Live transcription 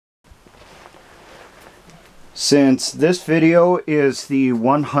Since this video is the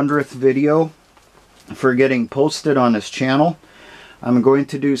 100th video for getting posted on this channel, I'm going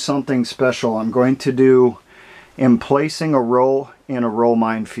to do something special. I'm going to do emplacing a row in a row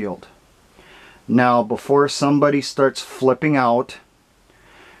minefield. Now, before somebody starts flipping out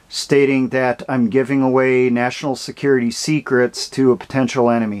stating that I'm giving away national security secrets to a potential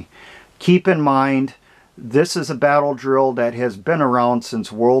enemy, keep in mind this is a battle drill that has been around since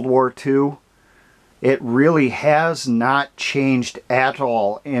World War II. It really has not changed at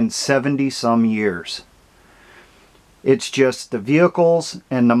all in 70 some years. It's just the vehicles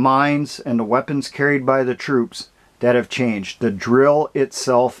and the mines and the weapons carried by the troops that have changed. The drill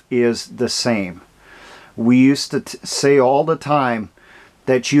itself is the same. We used to say all the time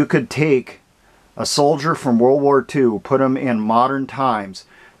that you could take a soldier from World War II, put him in modern times,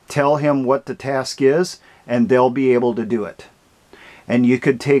 tell him what the task is, and they'll be able to do it. And you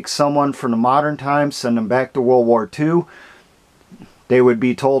could take someone from the modern times, send them back to World War II. They would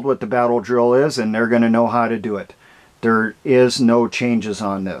be told what the battle drill is, and they're going to know how to do it. There is no changes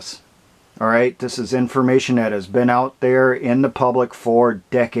on this. Alright, this is information that has been out there in the public for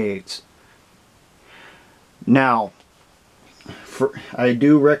decades. Now, I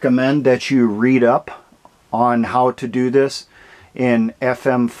do recommend that you read up on how to do this in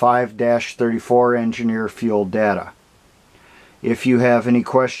FM 5-34 Engineer Field Data. If you have any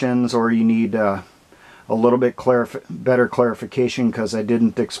questions or you need a little bit better clarification because I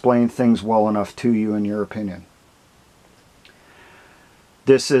didn't explain things well enough to you in your opinion.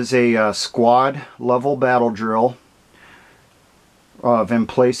 This is a squad level battle drill of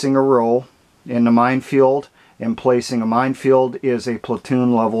emplacing a row in the minefield. Emplacing a minefield is a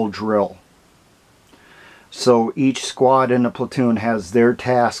platoon level drill. So each squad in the platoon has their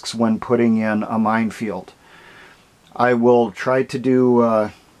tasks when putting in a minefield. I will try to do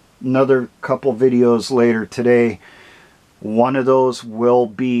another couple videos later today. One of those will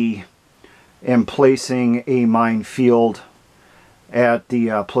be emplacing a minefield at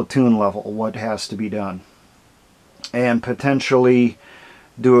the platoon level, what has to be done. And potentially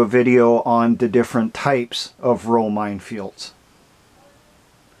do a video on the different types of row minefields.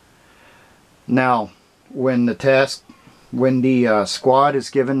 Now, when the squad is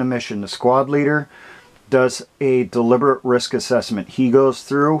given the mission, the squad leader does a deliberate risk assessment. He goes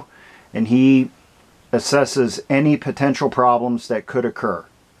through and he assesses any potential problems that could occur.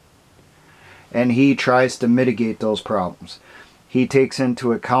 And he tries to mitigate those problems. He takes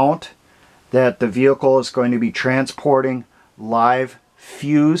into account that the vehicle is going to be transporting live,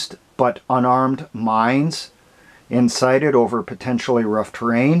 fused, but unarmed mines inside it over potentially rough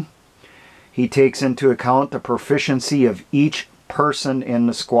terrain. He takes into account the proficiency of each person in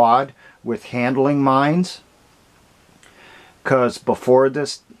the squad with handling mines, because before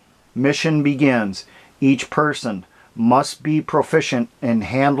this mission begins, each person must be proficient in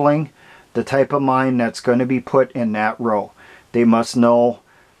handling the type of mine that's going to be put in that row. They must know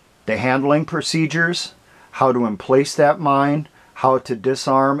the handling procedures, how to emplace that mine, how to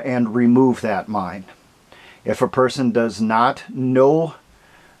disarm and remove that mine. If a person does not know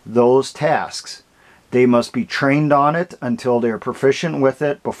those tasks, they must be trained on it until they're proficient with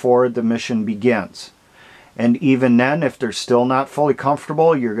it before the mission begins. And even then, if they're still not fully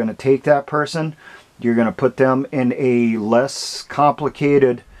comfortable, you're going to take that person, you're going to put them in a less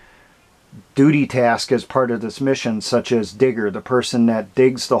complicated duty task as part of this mission, such as digger, the person that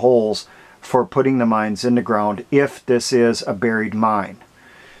digs the holes for putting the mines in the ground if this is a buried mine.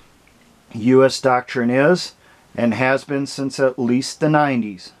 U.S. doctrine is, and has been since at least the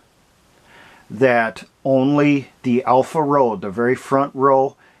 90s, that only the alpha row, the very front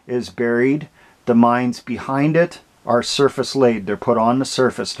row, is buried. The mines behind it are surface laid. They're put on the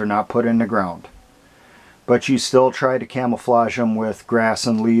surface. They're not put in the ground. But you still try to camouflage them with grass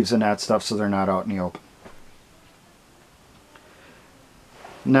and leaves and that stuff so they're not out in the open.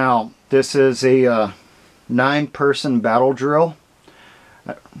 Now, this is a 9-person battle drill.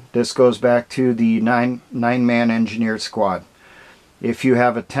 This goes back to the nine-man engineered squad. If you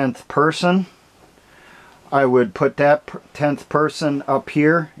have a 10th person, I would put that 10th person up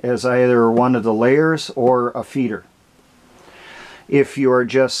here as either one of the layers or a feeder. If you are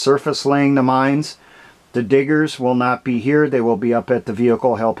just surface laying the mines, the diggers will not be here. They will be up at the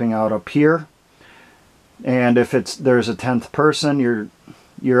vehicle helping out up here. And if there's a 10th person,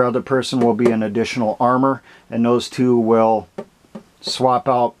 your other person will be an additional armor, and those two will swap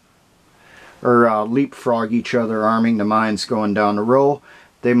out or leapfrog each other, arming the mines going down the row.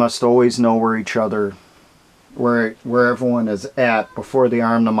 They must always know where everyone is at before they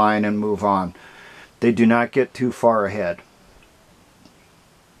arm the mine and move on. They do not get too far ahead.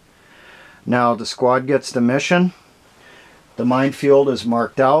 Now the squad gets the mission. The minefield is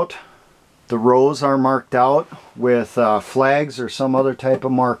marked out. The rows are marked out with flags or some other type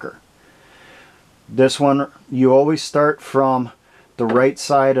of marker. This one, you always start from the right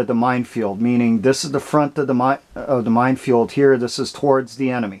side of the minefield, meaning this is the front of the minefield here. This is towards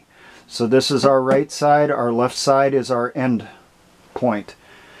the enemy. So this is our right side. Our left side is our end point.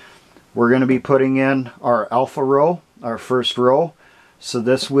 We're going to be putting in our alpha row, our first row. So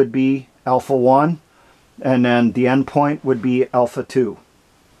this would be alpha 1, and then the end point would be alpha 2.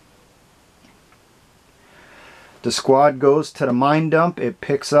 The squad goes to the mine dump. It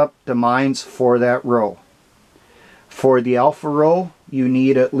picks up the mines for that row. For the alpha row, you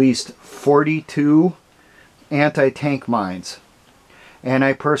need at least 42 anti-tank mines.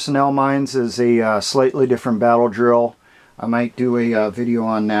 Anti-personnel mines is a slightly different battle drill. I might do a video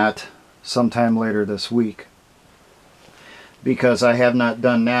on that sometime later this week, because I have not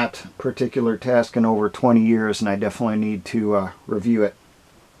done that particular task in over 20 years and I definitely need to review it.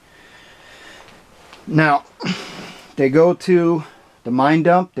 Now, they go to the mine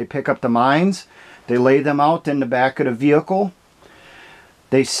dump, they pick up the mines, they lay them out in the back of the vehicle,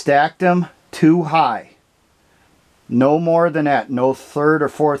 they stack them too high. No more than that, no third or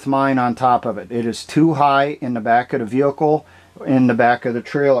fourth mine on top of it. It is too high in the back of the vehicle, in the back of the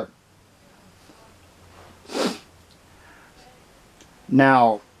trailer.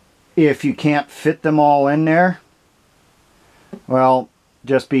 Now, if you can't fit them all in there, well,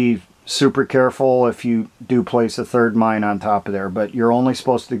 just be super careful if you do place a third mine on top of there. But you're only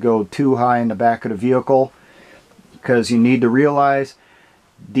supposed to go too high in the back of the vehicle, because you need to realize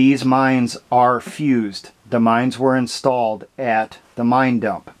these mines are fused. The mines were installed at the mine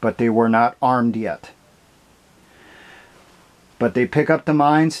dump, but they were not armed yet. But they pick up the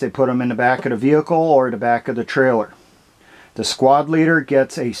mines, they put them in the back of the vehicle or the back of the trailer. The squad leader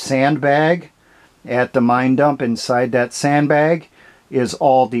gets a sandbag at the mine dump. Inside that sandbag is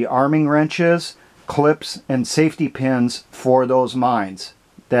all the arming wrenches, clips, and safety pins for those mines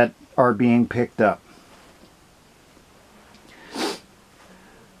that are being picked up.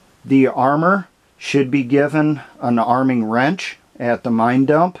 The armor should be given an arming wrench at the mine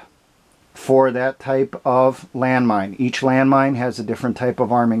dump for that type of landmine. Each landmine has a different type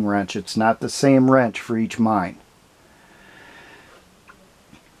of arming wrench. It's not the same wrench for each mine.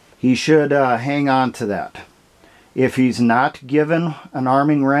 He should hang on to that. If he's not given an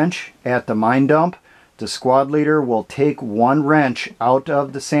arming wrench at the mine dump, the squad leader will take one wrench out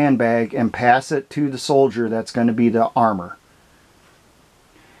of the sandbag and pass it to the soldier that's going to be the armor.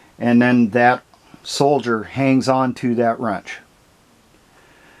 And then that soldier hangs on to that wrench.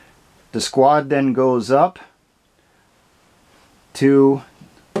 The squad then goes up to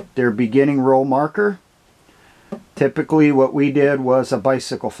their beginning row marker. Typically what we did was a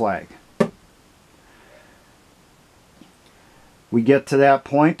bicycle flag. We get to that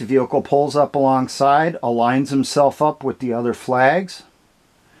point, the vehicle pulls up alongside, aligns himself up with the other flags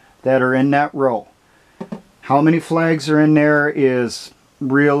that are in that row. How many flags are in there is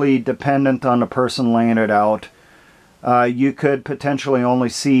really dependent on the person laying it out. You could potentially only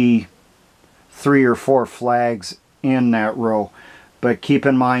see 3 or 4 flags in that row, but keep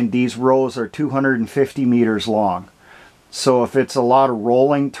in mind these rows are 250 meters long. So if it's a lot of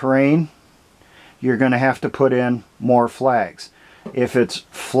rolling terrain, you're going to have to put in more flags. If it's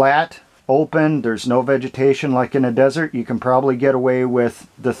flat, open, there's no vegetation like in a desert, you can probably get away with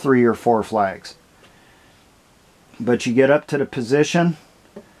the 3 or 4 flags. But you get up to the position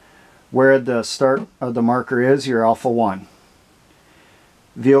where the start of the marker is, your alpha 1.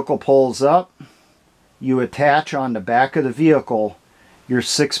 Vehicle pulls up, you attach on the back of the vehicle your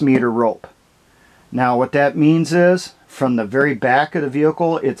 6-meter rope. Now what that means is, from the very back of the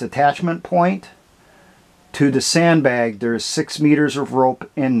vehicle, its attachment point, to the sandbag, there's 6 meters of rope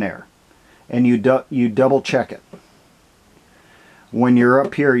in there. And you double check it. When you're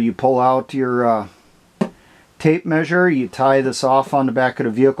up here, you pull out your tape measure, you tie this off on the back of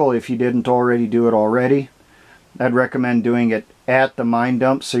the vehicle if you didn't already do it already. I'd recommend doing it at the mine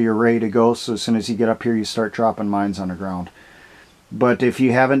dump so you're ready to go, so as soon as you get up here you start dropping mines on the ground. But if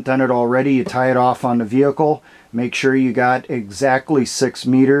you haven't done it already, you tie it off on the vehicle. Make sure you got exactly 6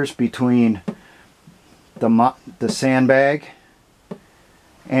 meters between the sandbag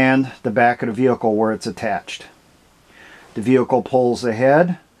and the back of the vehicle where it's attached. The vehicle pulls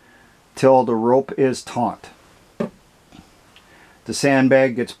ahead till the rope is taut. The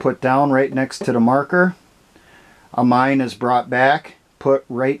sandbag gets put down right next to the marker. A mine is brought back, put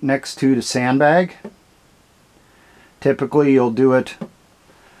right next to the sandbag. Typically you'll do it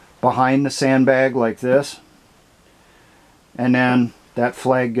behind the sandbag like this, and then that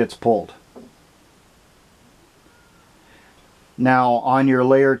flag gets pulled. Now on your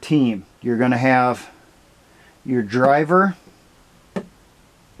layer team, you're going to have your driver,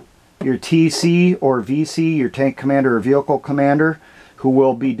 your TC or VC, your tank commander or vehicle commander, who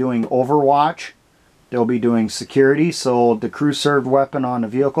will be doing overwatch. They'll be doing security, so the crew served weapon on the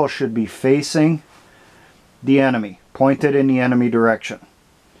vehicle should be facing the enemy, pointed in the enemy direction.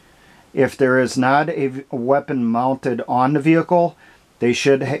 If there is not a weapon mounted on the vehicle, they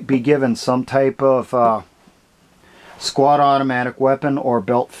should be given some type of squad automatic weapon or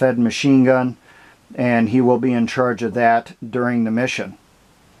belt-fed machine gun, and he will be in charge of that during the mission.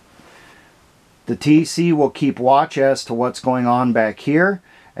 The TC will keep watch as to what's going on back here,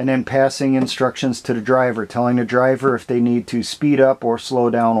 and then passing instructions to the driver, telling the driver if they need to speed up or slow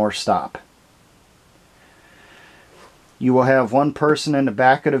down or stop. You will have one person in the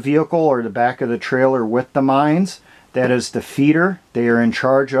back of the vehicle or the back of the trailer with the mines. That is the feeder. They are in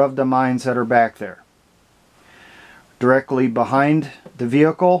charge of the mines that are back there. Directly behind the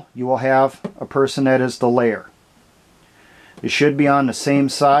vehicle, you will have a person that is the layer. It should be on the same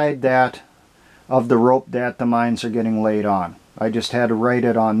side of the rope that the mines are getting laid on. I just had to write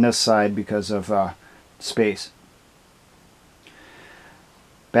it on this side because of space.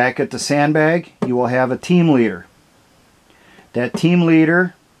 Back at the sandbag, you will have a team leader. That team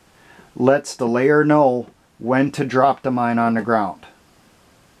leader lets the layer know when to drop the mine on the ground.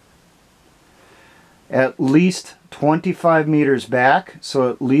 At least 25 meters back, so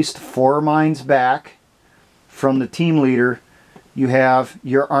at least 4 mines back from the team leader, you have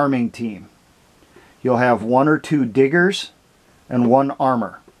your arming team. You'll have 1 or 2 diggers and 1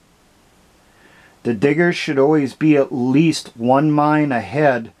 armor. The diggers should always be at least 1 mine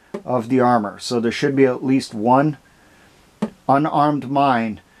ahead of the armor, so there should be at least 1 unarmed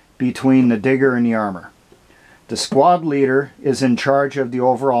mine between the digger and the armor. The squad leader is in charge of the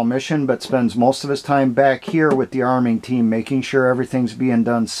overall mission, but spends most of his time back here with the arming team, making sure everything's being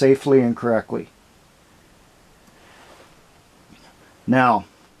done safely and correctly. Now,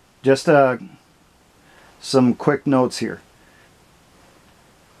 just some quick notes here.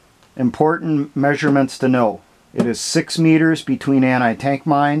 Important measurements to know. It is 6 meters between anti-tank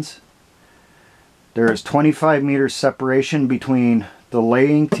mines. There is 25 meters separation between the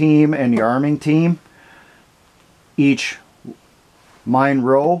laying team and the arming team. Each mine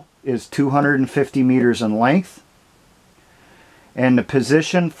row is 250 meters in length. And the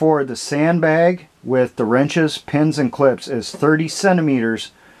position for the sandbag with the wrenches, pins, and clips is 30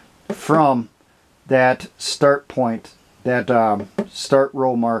 centimeters from that start point, that start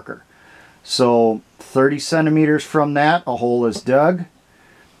row marker. So 30 centimeters from that, a hole is dug.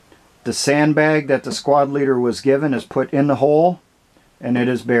 The sandbag that the squad leader was given is put in the hole, and it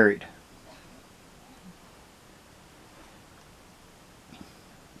is buried.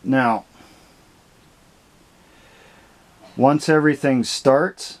 Now, once everything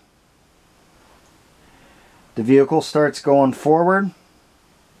starts, the vehicle starts going forward.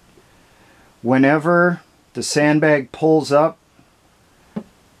 Whenever the sandbag pulls up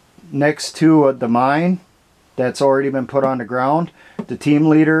next to the mine that's already been put on the ground, the team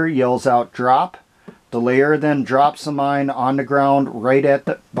leader yells out drop. The layer then drops the mine on the ground right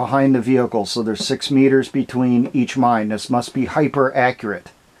behind the vehicle, so there's 6 meters between each mine. This must be hyper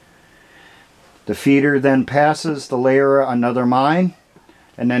accurate. The feeder then passes the layer another mine,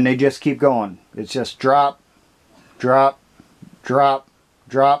 and then they just keep going. It's just drop, drop, drop,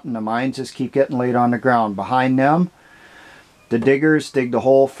 drop, and the mines just keep getting laid on the ground. Behind them, the diggers dig the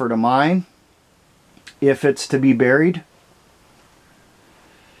hole for the mine, if it's to be buried.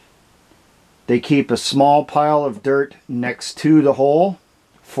 They keep a small pile of dirt next to the hole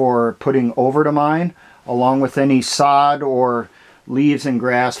for putting over the mine, along with any sod or leaves and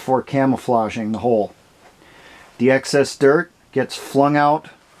grass for camouflaging the hole. The excess dirt gets flung out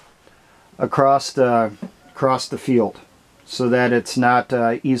across the field so that it's not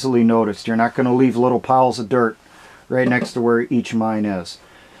easily noticed. You're not going to leave little piles of dirt right next to where each mine is.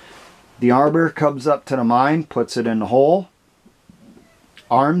 The armor comes up to the mine, puts it in the hole,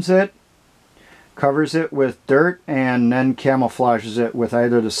 arms it, covers it with dirt, and then camouflages it with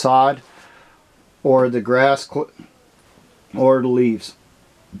either the sod or the grass or the leaves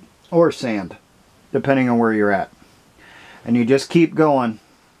or sand, depending on where you're at. And you just keep going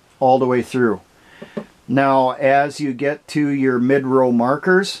all the way through. Now, as you get to your mid-row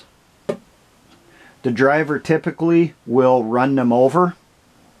markers, the driver typically will run them over,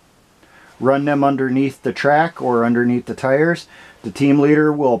 run them underneath the track or underneath the tires. The team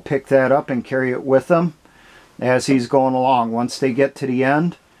leader will pick that up and carry it with them as he's going along. Once they get to the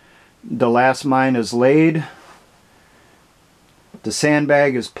end, the last mine is laid, the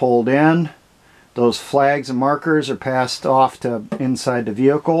sandbag is pulled in, Those flags and markers are passed off to inside the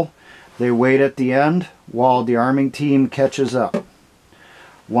vehicle. They wait at the end while the arming team catches up.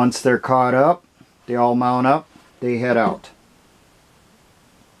 Once they're caught up, they all mount up, they head out.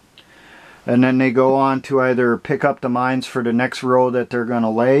 And then they go on to either pick up the mines for the next row that they're going to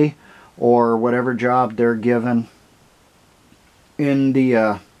lay, or whatever job they're given in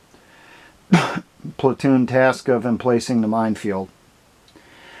the platoon task of emplacing the minefield.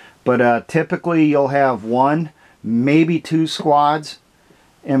 But typically you'll have 1, maybe 2 squads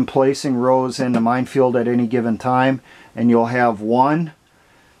emplacing rows in the minefield at any given time, and you'll have 1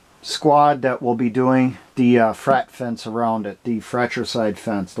 squad that will be doing the frat fence around it, the fratricide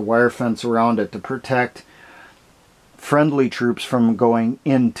fence, the wire fence around it to protect friendly troops from going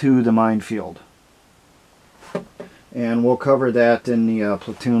into the minefield. And we'll cover that in the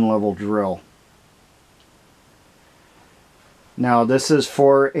platoon level drill. Now this is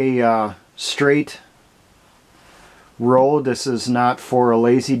for a straight row. This is not for a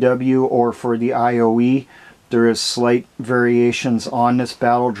lazy W or for the IOE. There is slight variations on this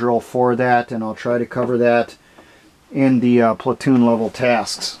battle drill for that, and I'll try to cover that in the platoon level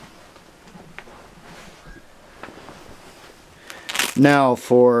tasks. Now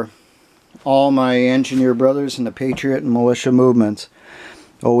for all my engineer brothers in the Patriot and Militia movements,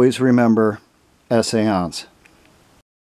 always remember, essayons.